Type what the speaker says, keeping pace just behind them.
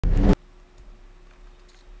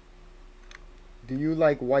Do you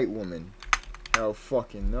like white women? Hell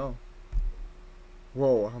fucking no.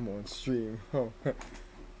 Whoa, I'm on stream. Oh.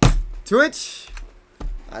 Twitch.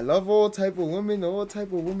 I love all type of women. All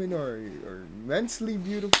type of women are immensely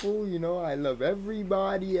beautiful. You know, I love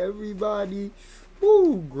everybody.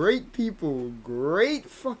 Woo, great people. Great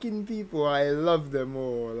fucking people. I love them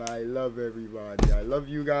all. I love everybody. I love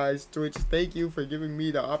you guys, Twitch. Thank you for giving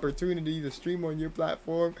me the opportunity to stream on your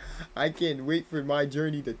platform. I can't wait for my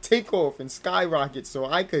journey to take off and skyrocket so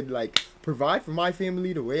I could, like, provide for my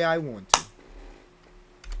family the way I want to.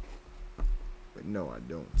 But no, I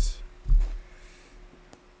don't.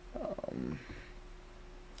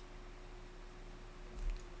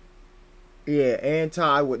 Yeah,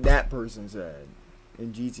 anti what that person said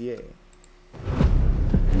in GTA.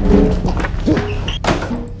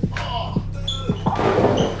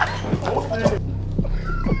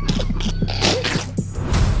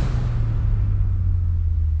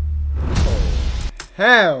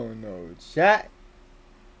 Hell no, chat.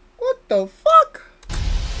 What the fuck?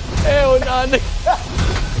 Hell no, nigga.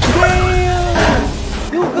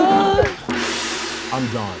 Damn! You good? I'm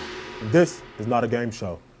John. And this is not a game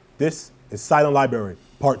show. This is Silent Library,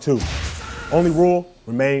 Part 2. Only rule,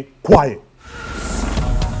 remain quiet.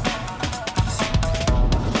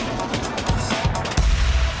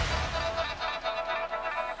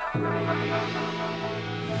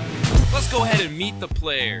 Let's go ahead and meet the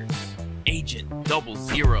players. Agent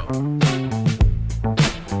 00.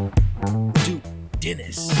 Dude,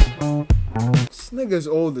 Dennis. This nigga's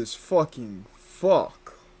old as fucking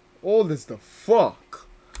fuck. Old as the fuck.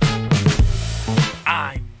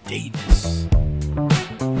 I'm Davis.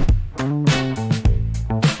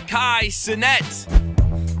 Kai Sinet.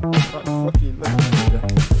 How the fuck you looking at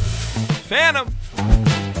that? Phantom.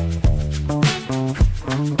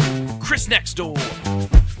 Chris next door.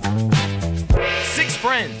 6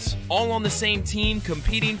 friends, all on the same team,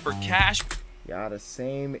 competing for cash. Y'all the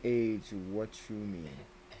same age, what you mean?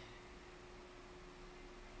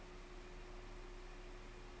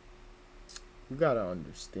 You gotta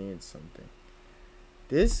understand something.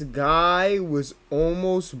 This guy was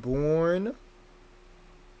almost born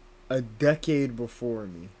a decade before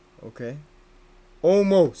me, okay?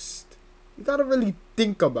 Almost. You gotta really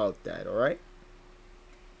think about that, alright?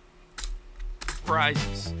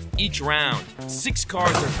 Prizes. Each round, 6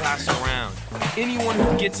 cards are passed around. Anyone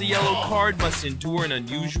who gets a yellow card must endure an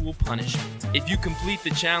unusual punishment. If you complete the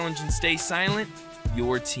challenge and stay silent,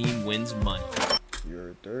 your team wins money.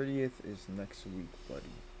 Your 30th is next week, buddy.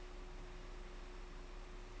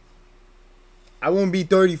 I won't be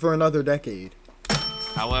 30 for another decade.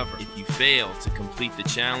 However, if you fail to complete the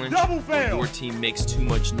challenge, Double fail. or your team makes too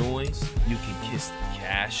much noise, you can kiss the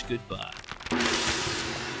cash goodbye.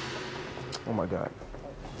 Oh my God.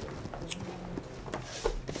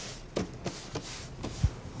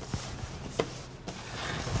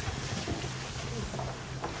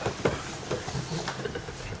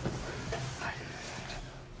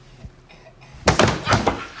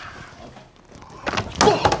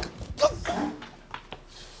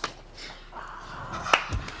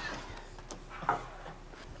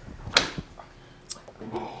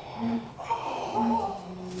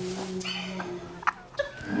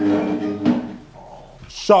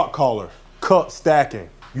 Shot caller, cup stacking.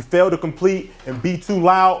 You fail to complete and be too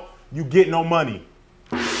loud, you get no money.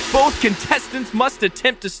 Both contestants must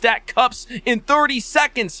attempt to stack cups in 30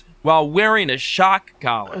 seconds while wearing a shock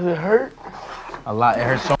collar. Does it hurt? A lot. It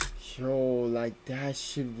hurts so. Yo, like, that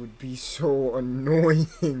shit would be so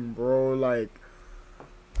annoying, bro. Like,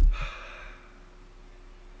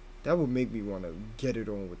 that would make me want to get it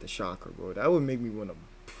on with the shocker, bro. That would make me want to,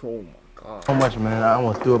 oh my God. So much, man. I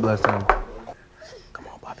almost threw up last time. Come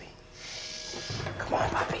on, Bobby. Come on,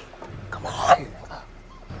 Bobby. Come on.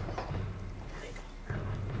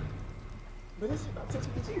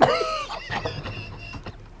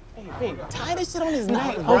 Hey, tie this shit on his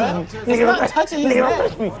neck, bro. He's not touching his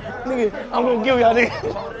neck. Nigga, I'm gonna give y'all nigga.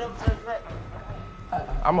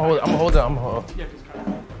 I'm gonna hold it.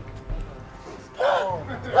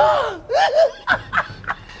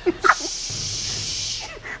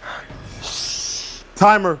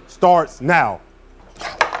 Timer starts now.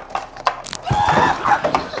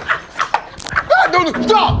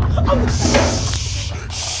 Stop!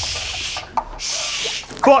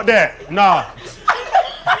 Fuck that. Nah.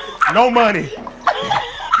 No money.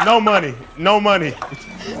 No money. No money.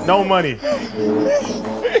 No money.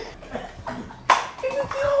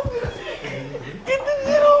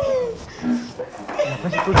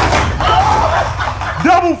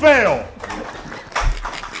 Double fail.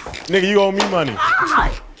 Nigga, you owe me money.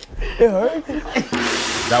 It hurt.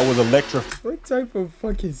 That was electric. What type of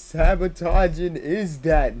fucking sabotaging is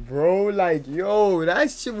that, bro? Like, yo, that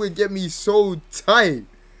shit would get me so tight.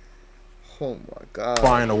 Oh my god.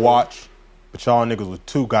 Trying to watch, but y'all niggas was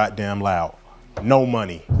too goddamn loud. No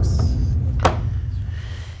money.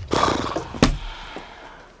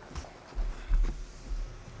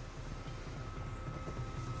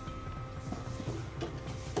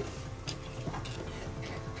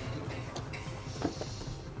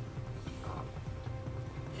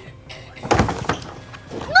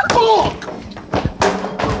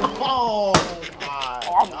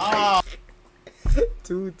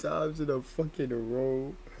 Two times in a fucking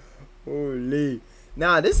row. Holy.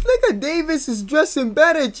 Nah, this nigga Davis is dressing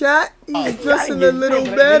better, chat. He's dressing a little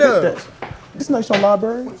better. This nice your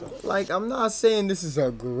library. Like, I'm not saying this is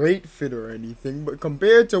a great fit or anything, but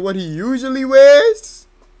compared to what he usually wears,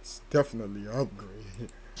 it's definitely an upgrade.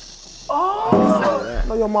 I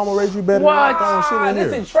know your mama raised you better. What? Than shit in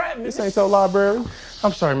This here. entrapment. This ain't your library.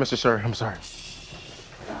 I'm sorry, Mr. Sir. I'm sorry.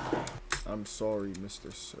 I'm sorry,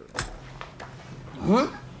 Mr. Sir.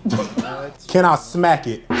 Can I smack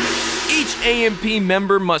it? Each AMP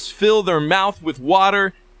member must fill their mouth with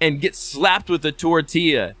water and get slapped with a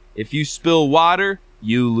tortilla. If you spill water,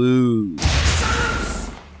 you lose.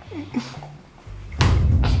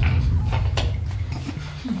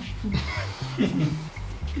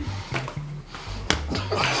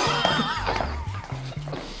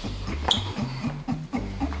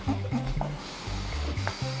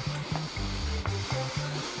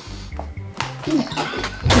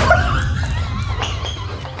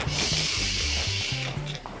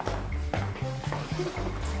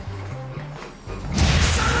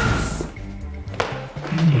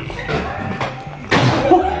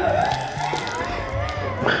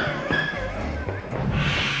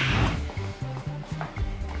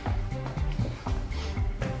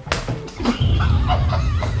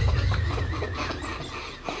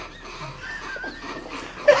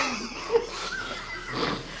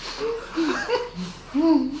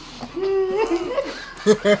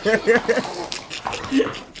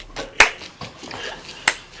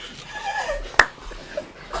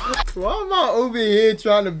 Why am I over here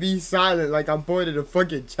trying to be silent like I'm part of the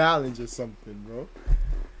fucking challenge or something, bro?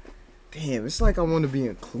 Damn, it's like I want to be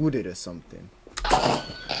included or something.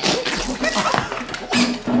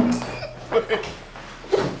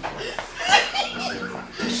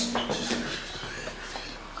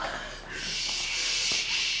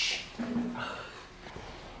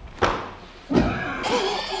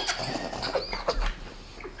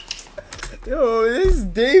 Yo, this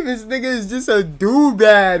Davis nigga is just a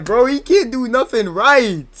do-bad, bro. He can't do nothing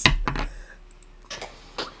right.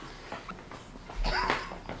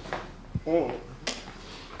 Oh.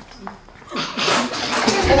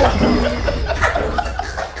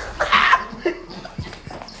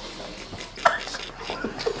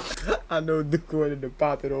 I know Duke wanted to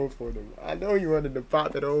pop it off on him. I know he wanted to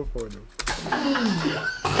pop it off on him.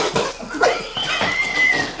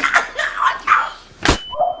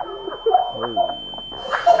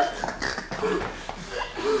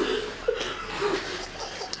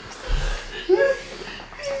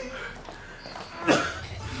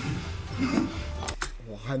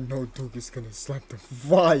 Oh, I know Duke is gonna slap the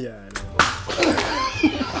fire out of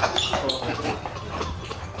him.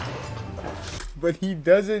 But he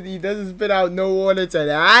doesn't spit out no water to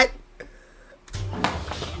that.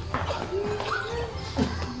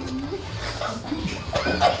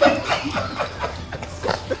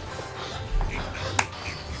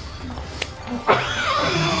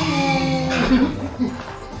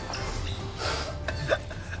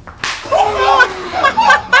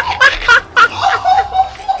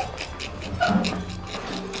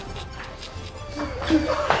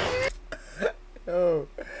 Yo,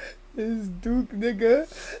 this Duke nigga,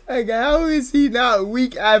 like, how is he not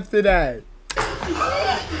weak after that?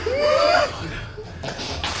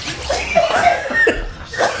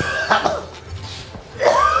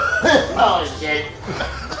 Oh shit.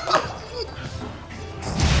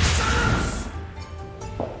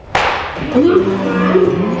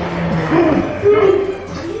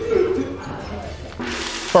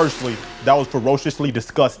 Firstly, that was ferociously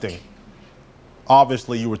disgusting.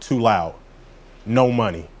 Obviously, you were too loud. No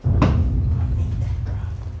money.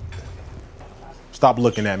 Stop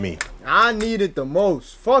looking at me. I need it the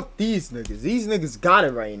most. Fuck these niggas. These niggas got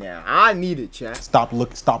it right now. I need it, chat. Stop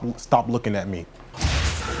looking at me.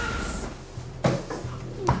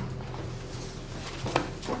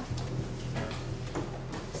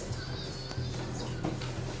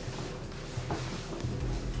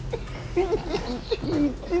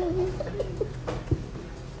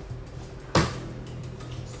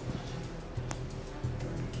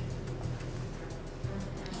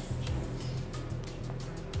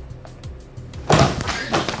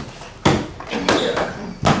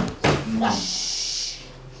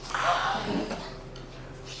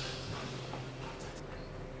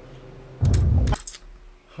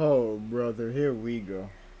 Oh, brother, here we go.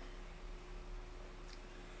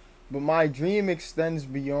 But my dream extends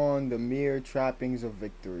beyond the mere trappings of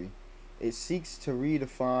victory. It seeks to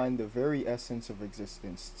redefine the very essence of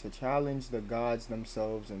existence, to challenge the gods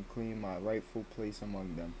themselves and claim my rightful place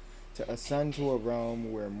among them, to ascend to a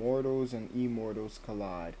realm where mortals and immortals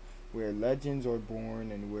collide, where legends are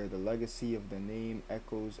born and where the legacy of the name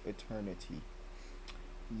echoes eternity.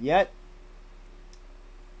 Yet,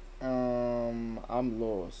 I'm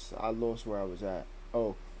lost. I lost where I was at.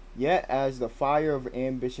 Oh, yet as the fire of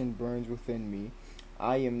ambition burns within me,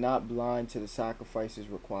 I am not blind to the sacrifices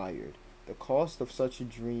required. The cost of such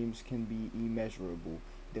dreams can be immeasurable,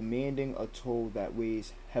 demanding a toll that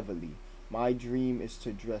weighs heavily. My dream is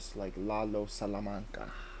to dress like Lalo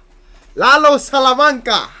Salamanca. Lalo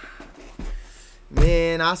Salamanca!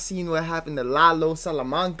 Man, I seen what happened to Lalo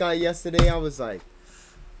Salamanca yesterday. I was like,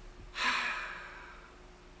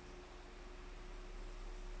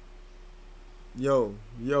 yo,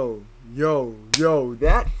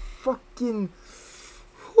 that fucking,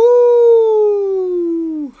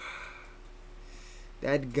 whoo,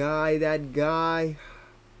 that guy,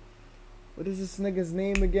 what is this nigga's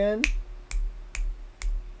name again?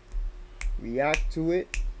 React to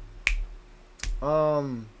it.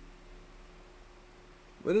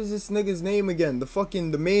 What is this nigga's name again?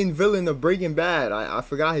 The main villain of Breaking Bad. I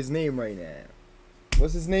forgot his name right now.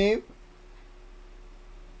 What's his name?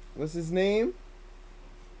 What's his name?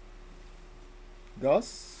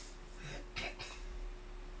 Gus?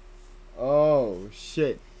 Oh,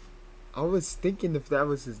 shit. I was thinking if that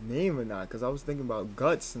was his name or not, because I was thinking about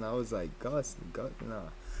Guts, and I was like, Gus,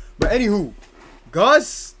 nah. But anywho,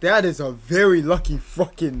 Gus, that is a very lucky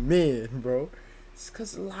fucking man, bro. It's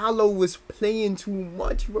because Lalo was playing too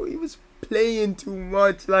much, bro. He was playing too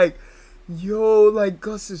much. Like, yo, like,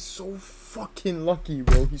 Gus is so fucking lucky,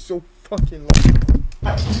 bro. He's so fucking lucky.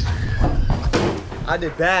 I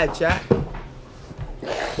did bad, chat.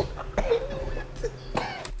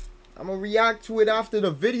 I'm gonna react to it after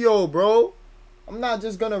the video, bro. I'm not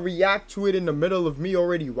just gonna react to it in the middle of me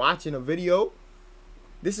already watching a video.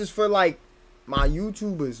 This is for, like, my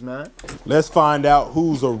YouTubers, man. Let's find out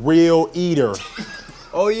who's a real eater.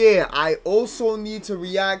 Oh yeah, I also need to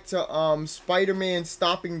react to Spider-Man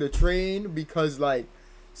stopping the train, because like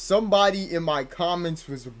somebody in my comments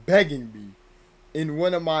was begging me in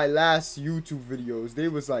one of my last YouTube videos. They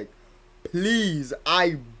was like, please,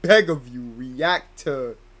 I beg of you, react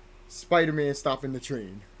to Spider-Man stopping the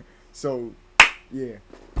train. So yeah.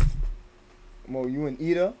 Mo, you an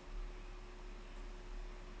eater?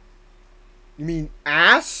 You mean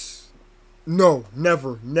ass? No,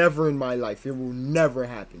 never in my life. It will never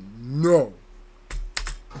happen. No.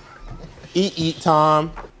 Eat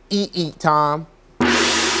time. Eat time.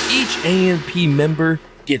 Each AMP member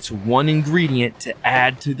gets one ingredient to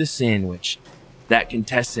add to the sandwich. That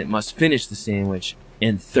contestant must finish the sandwich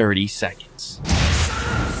in 30 seconds.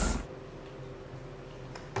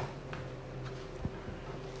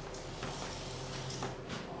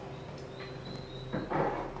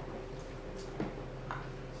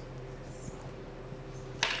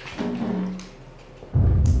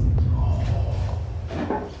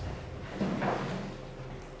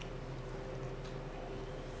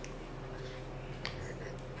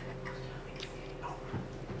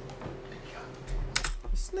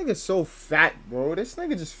 This nigga's so fat, bro. This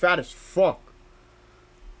nigga just fat as fuck.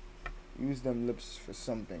 Use them lips for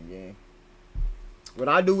something, yeah. What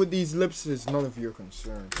I do with these lips is none of your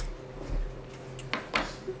concern.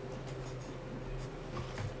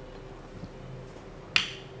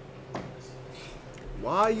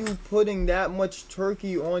 Why are you putting that much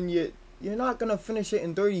turkey on your... You're not gonna finish it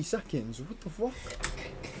in 30 seconds. What the fuck?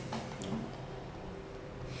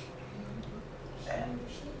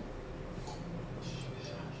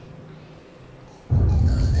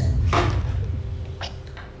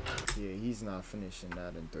 Yeah, he's not finishing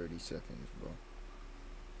that in 30 seconds, bro.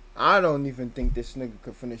 I don't even think this nigga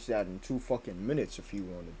could finish that in 2 fucking minutes if he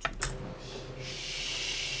wanted to.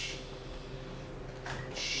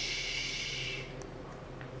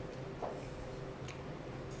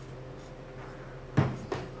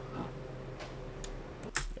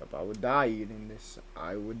 Yep, I would die eating this.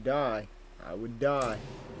 I would die. I would die.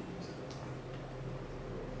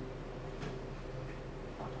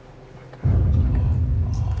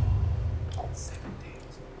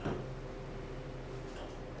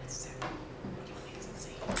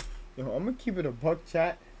 Yo, I'm gonna keep it a buck,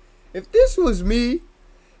 chat. If this was me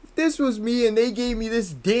and they gave me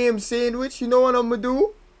this damn sandwich, you know what I'm gonna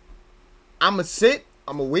do? I'm gonna sit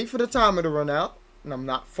I'm gonna wait for the timer to run out, and I'm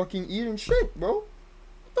not fucking eating shit, bro.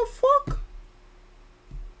 What the fuck?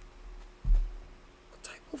 What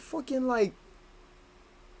type of fucking, like...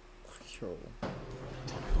 Yo.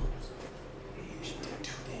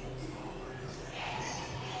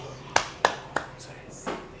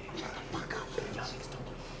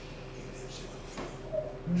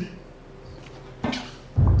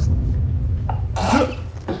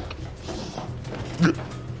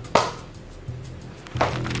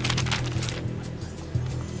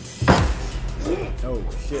 Oh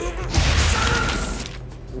shit.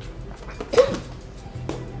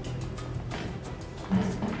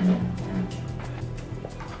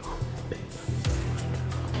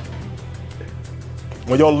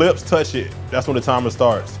 When your lips touch it, that's when the timer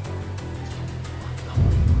starts.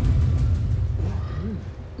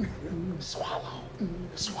 Swallow.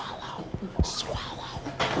 Swallow. Swallow.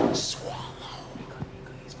 Swallow.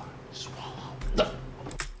 Swallow.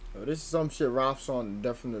 Yo, this is some shit Robson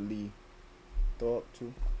definitely thought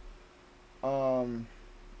to.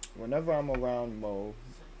 Whenever I'm around Mo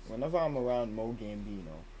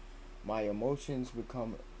Gambino, my emotions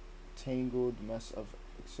become tangled mess of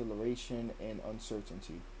exhilaration and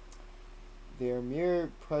uncertainty. Their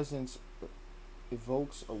mere presence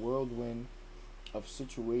evokes a whirlwind of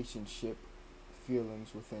situationship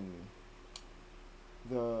feelings within me.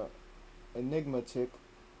 The enigmatic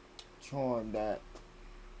charm that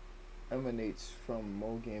emanates from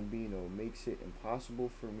Mo Gambino makes it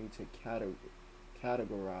impossible for me to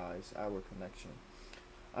categorize our connection.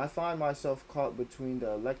 I find myself caught between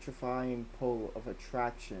the electrifying pull of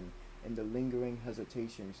attraction and the lingering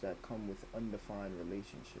hesitations that come with undefined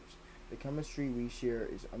relationships. The chemistry we share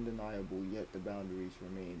is undeniable, yet the boundaries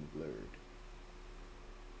remain blurred.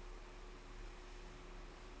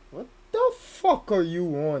 What the fuck are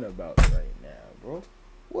you on about right now, bro?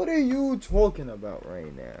 What are you talking about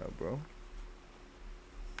right now, bro?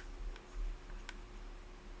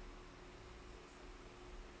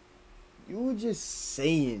 You just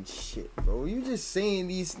saying shit, bro. You just saying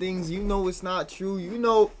these things. You know it's not true. You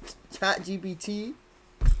know ChatGPT.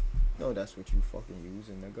 No, that's what you fucking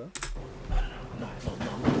using, nigga. No.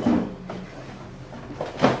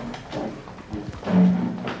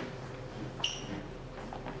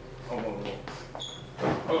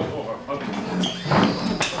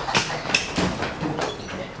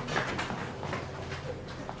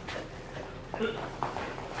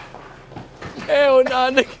 Hell no,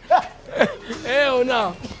 nigga. Hell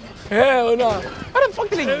no. Hell no. How the fuck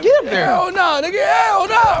did he get up there? Hell no, nigga. Hell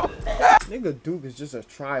no. Nigga Duke is just a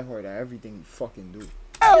tryhard at everything he fucking do.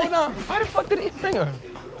 Hell no. How the fuck did he finger?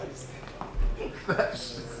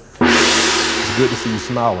 It's good to see you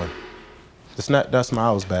smiling. The snap that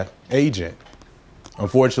smile's back. Agent.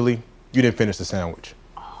 Unfortunately, you didn't finish the sandwich.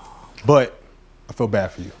 But I feel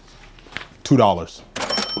bad for you. $2.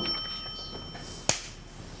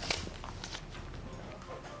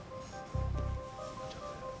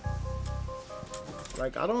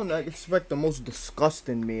 Like, I don't expect the most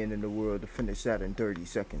disgusting man in the world to finish that in 30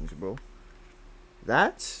 seconds, bro.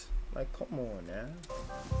 That's, like, come on, man.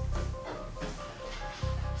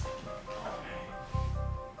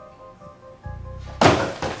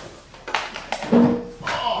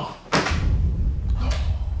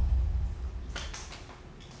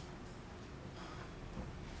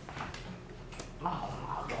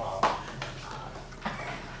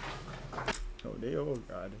 Oh, they all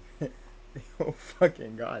got it. They all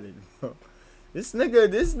fucking got it, bro. This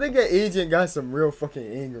nigga agent got some real fucking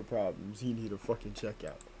anger problems. He need a fucking check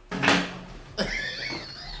out.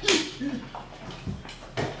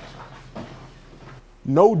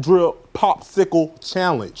 No drip popsicle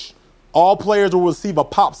challenge. All players will receive a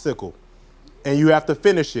popsicle, and you have to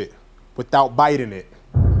finish it without biting it.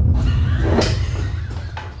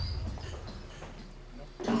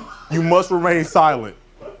 You must remain silent.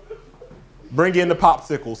 Bring in the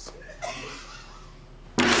popsicles.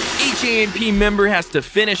 Each A&P member has to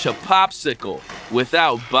finish a popsicle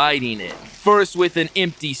without biting it. First with an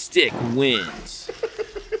empty stick wins.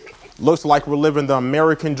 Looks like we're living the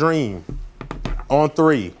American dream. On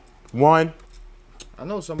 3. 1. I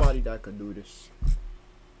know somebody that could do this.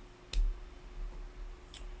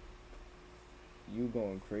 You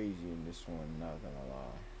going crazy in this one, not gonna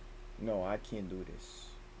lie. No, I can't do this.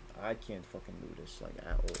 I can't fucking do this, like,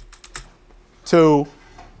 at all. 2.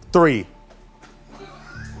 3.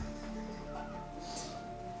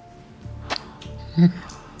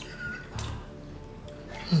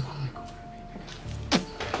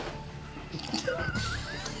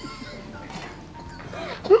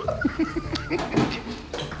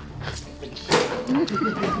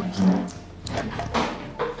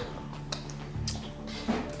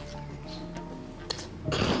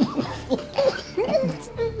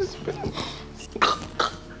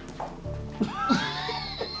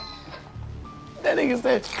 That nigga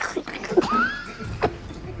said.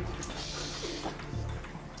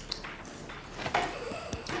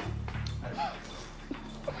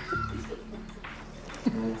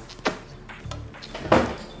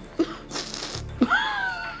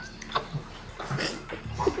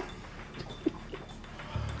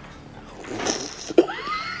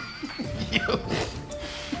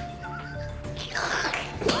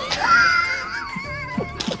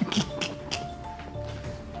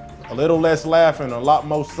 A little less laughing, a lot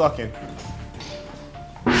more sucking.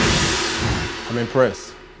 I'm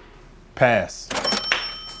impressed. Pass.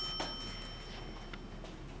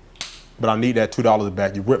 But I need that $2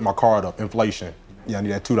 back. You ripped my card up. Inflation. Yeah, I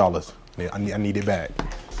need that $2. I need it back.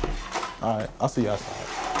 All right, I'll see you outside.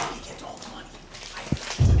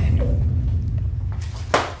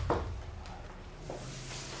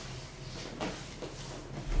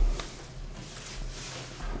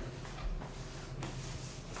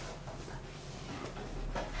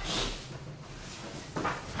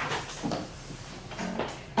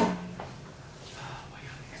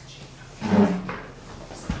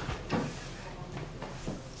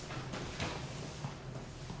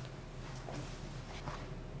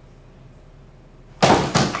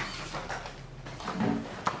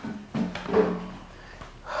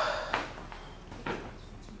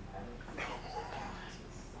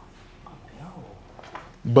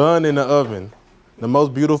 Bun in the oven. The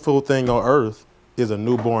most beautiful thing on earth is a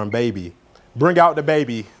newborn baby. Bring out the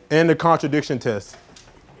baby and the contradiction test.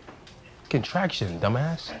 Contraction,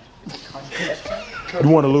 dumbass. You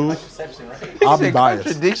want to lose? I'll be biased.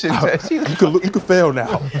 Contradiction test. You could fail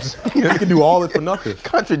now. You can do all it for nothing.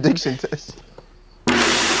 Contradiction test.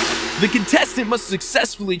 The contestant must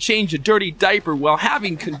successfully change a dirty diaper while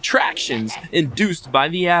having contractions induced by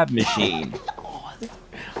the ab machine.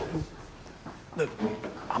 Look,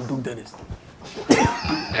 I'm doing Dennis.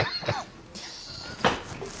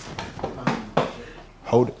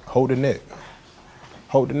 Hold the neck.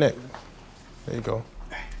 Hold the neck. There you go.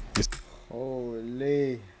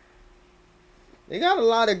 Holy. They got a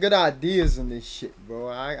lot of good ideas in this shit, bro.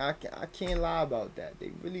 I can't lie about that.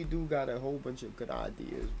 They really do got a whole bunch of good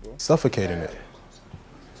ideas, bro. Suffocating it.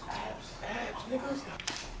 Niggas.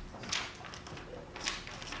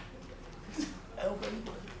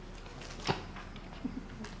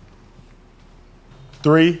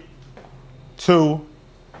 3, 2,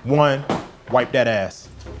 1. Wipe that ass.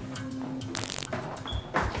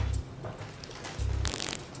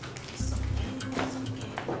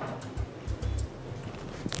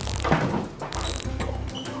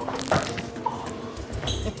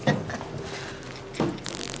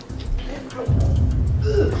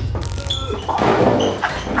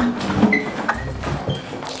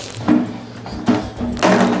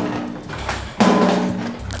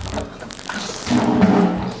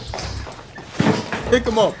 Pick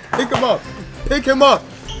him up. Pick him up. Pick him up.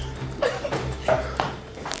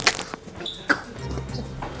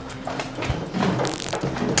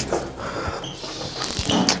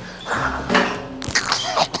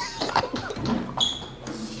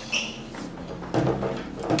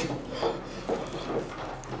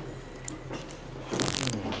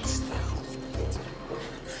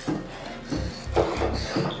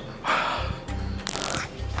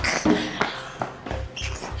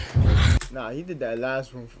 Nah, he did that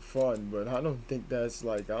last one for fun, but I don't think that's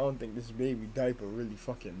like, I don't think this baby diaper really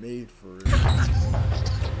fucking made for it.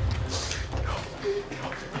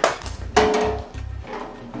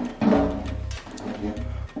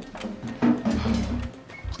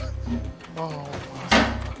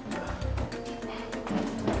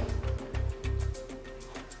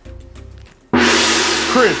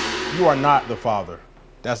 Chris, you are not the father.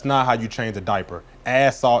 That's not how you change a diaper.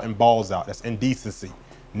 Ass out and balls out. That's indecency.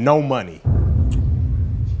 No money.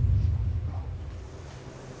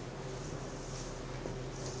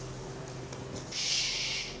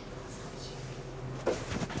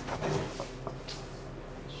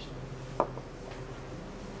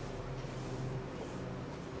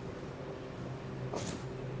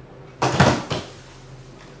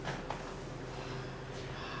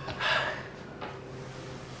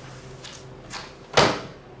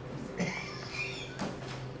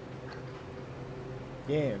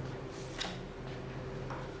 Damn.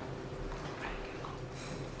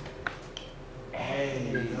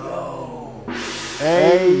 Hey,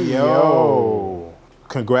 yo.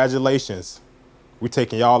 Congratulations. We're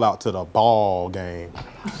taking y'all out to the ball game.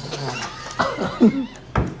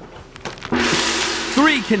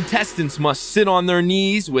 3 contestants must sit on their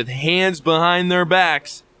knees with hands behind their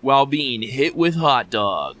backs while being hit with hot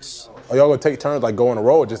dogs. Are y'all gonna take turns like go on the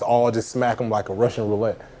road or just smack them like a Russian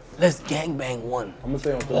roulette? Let's gangbang one. I'm gonna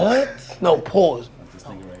say on 3. What? No, pause. This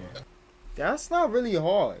nigga right here. That's not really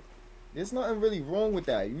hard. There's nothing really wrong with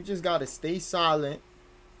that. You just gotta stay silent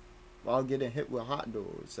while getting hit with hot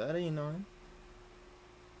dogs. That ain't nothing.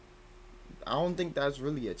 I don't think that's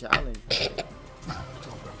really a challenge.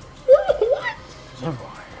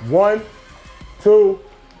 1, 2,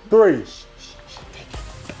 3.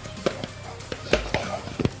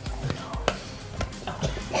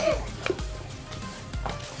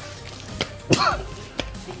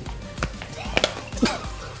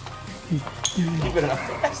 Keep it up.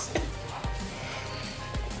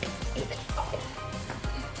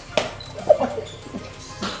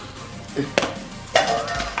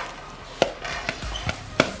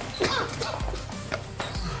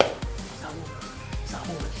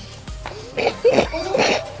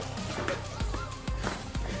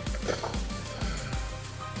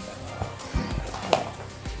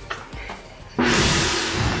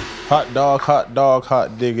 Hot dog,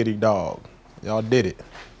 hot diggity dog. Y'all did it.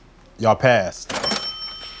 Y'all passed.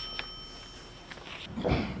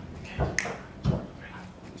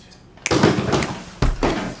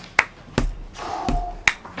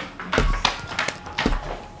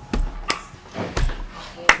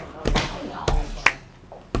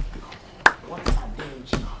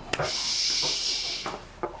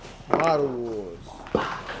 Bottle Wars.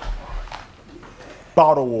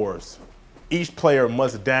 Bottle Wars. Each player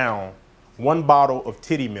must down 1 bottle of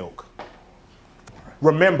titty milk.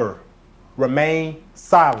 Remember, remain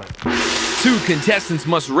silent. 2 contestants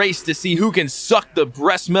must race to see who can suck the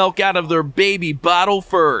breast milk out of their baby bottle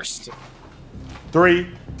first. 3,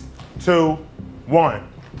 2, 1.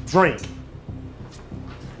 Drink.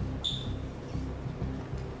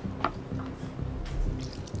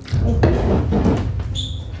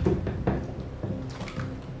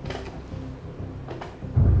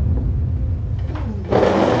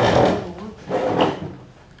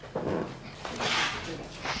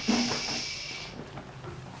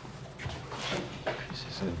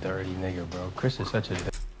 Dirty nigga, bro. Chris is such a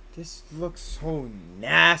This looks so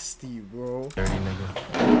nasty, bro. dirty nigga.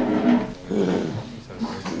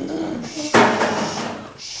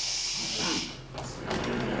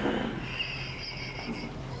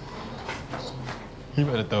 You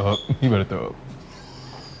better throw up. You better throw up.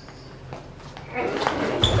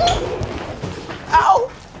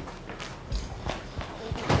 Ow!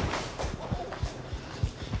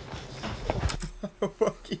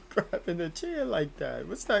 Fuck you grabbing the chair like that?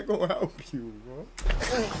 What's that gonna help you, bro?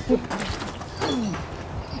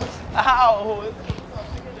 Ow!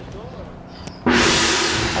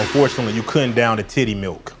 Unfortunately, you couldn't down the titty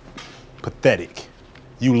milk. Pathetic.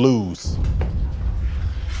 You lose.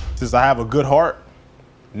 Since I have a good heart,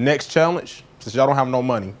 next challenge, since y'all don't have no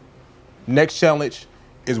money, next challenge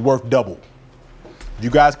is worth double. You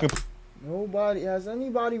guys can... Has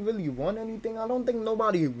anybody really won anything? I don't think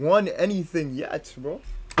nobody won anything yet, bro.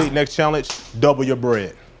 Next challenge, double your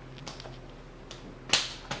bread.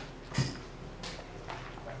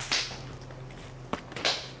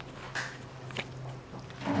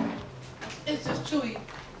 It's just chewy.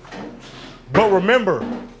 But remember,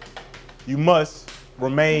 you must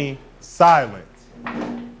remain silent.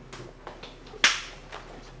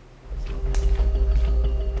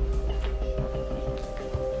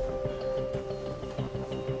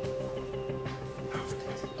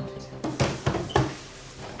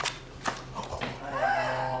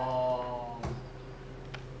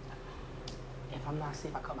 If I'm not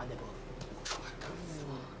safe, I cut my nipple.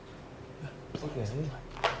 Okay.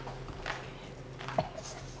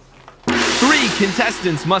 3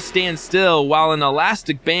 contestants must stand still while an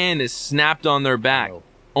elastic band is snapped on their back.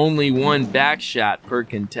 Only 1 back shot per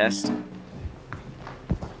contestant.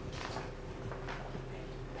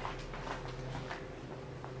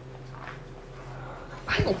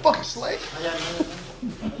 I ain't no fucking slave.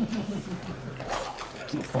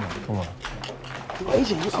 Come on.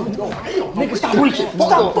 Nigga, stop reaching.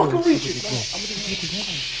 Stop fucking reaching.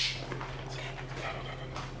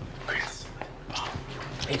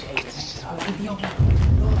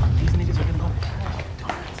 These niggas are gonna go.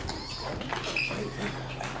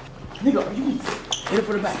 Nigga, you hit it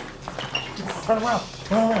for the back. Turn around.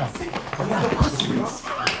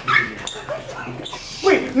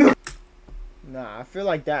 Wait, nigga. Nah, I feel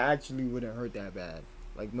like that actually wouldn't hurt that bad.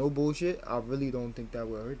 Like, no bullshit, I really don't think that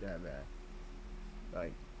would hurt that bad.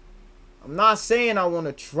 Like, I'm not saying I want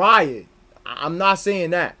to try it. I'm not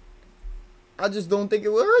saying that. I just don't think it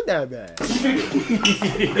would hurt that bad.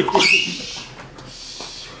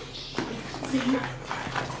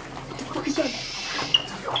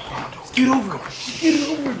 Get over it. Get it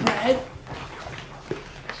over it, Brad.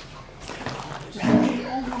 Just get it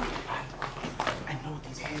over it.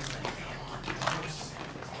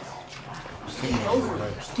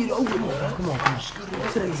 Let's get over it, bro. Come on.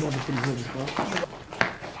 Sit down here for these niggas, bro.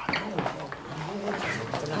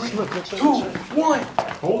 3, 2, 1.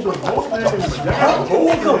 Hold on.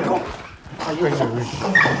 Go. Can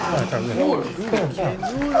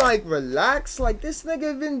you like relax? Like this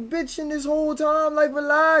nigga been bitching this whole time. Like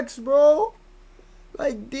relax, bro.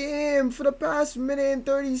 Like damn, for the past minute and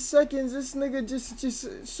 30 seconds, this nigga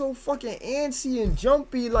just so fucking antsy and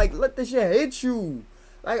jumpy. Like let the shit hit you.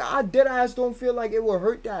 Like I dead ass don't feel like it would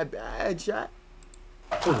hurt that bad, chat.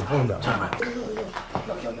 Hold on.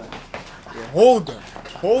 Yeah,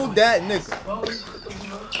 hold that nigga.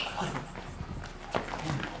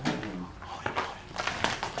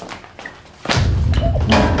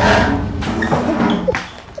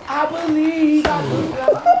 I believe.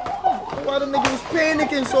 Why the nigga was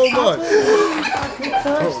panicking so much?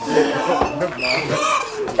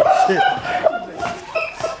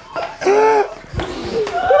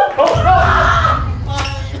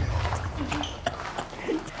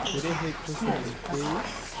 Did it hit Chris in the face?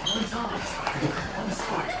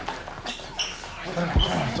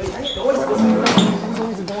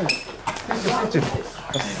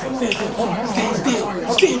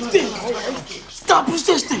 Stand still. Stop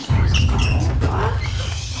resisting.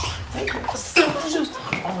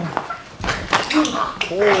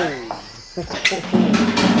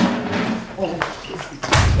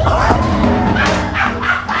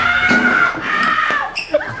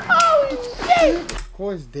 Of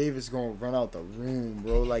course Davis gonna run out the room,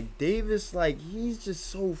 bro. Like Davis, like he's just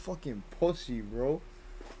so fucking pussy, bro.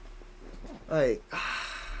 Like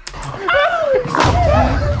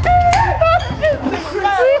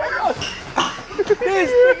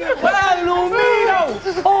This nigga wildin' on me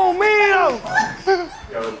though. On me though.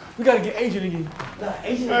 We gotta get Agent again. Nah,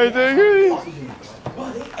 Agent.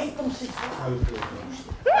 Bro, they ate them shit.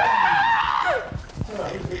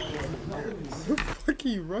 the fuck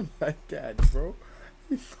he run like that, bro?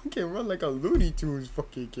 He fucking run like a Looney Tunes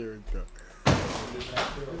fucking character.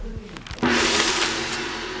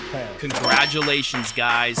 Congratulations,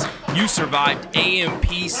 guys. You survived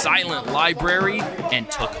AMP Silent Library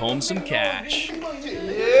and took home some cash. Anybody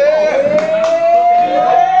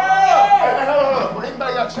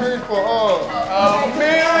got turned for Oh,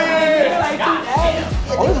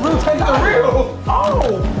 this real taste for real.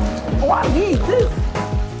 Oh, I need this.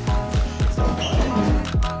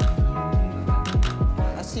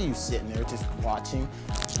 I see you sitting there just watching.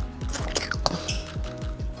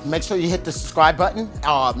 Make sure you hit the subscribe button.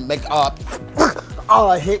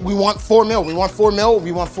 We want 4 mil. We want 4 mil.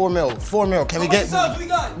 We want 4 mil. 4 mil. Can we get?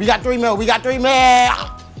 We got 3 mil. We got 3 mil.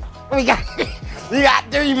 We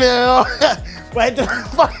got 3 mil. But hit the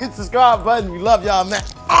fucking subscribe button. We love y'all, man.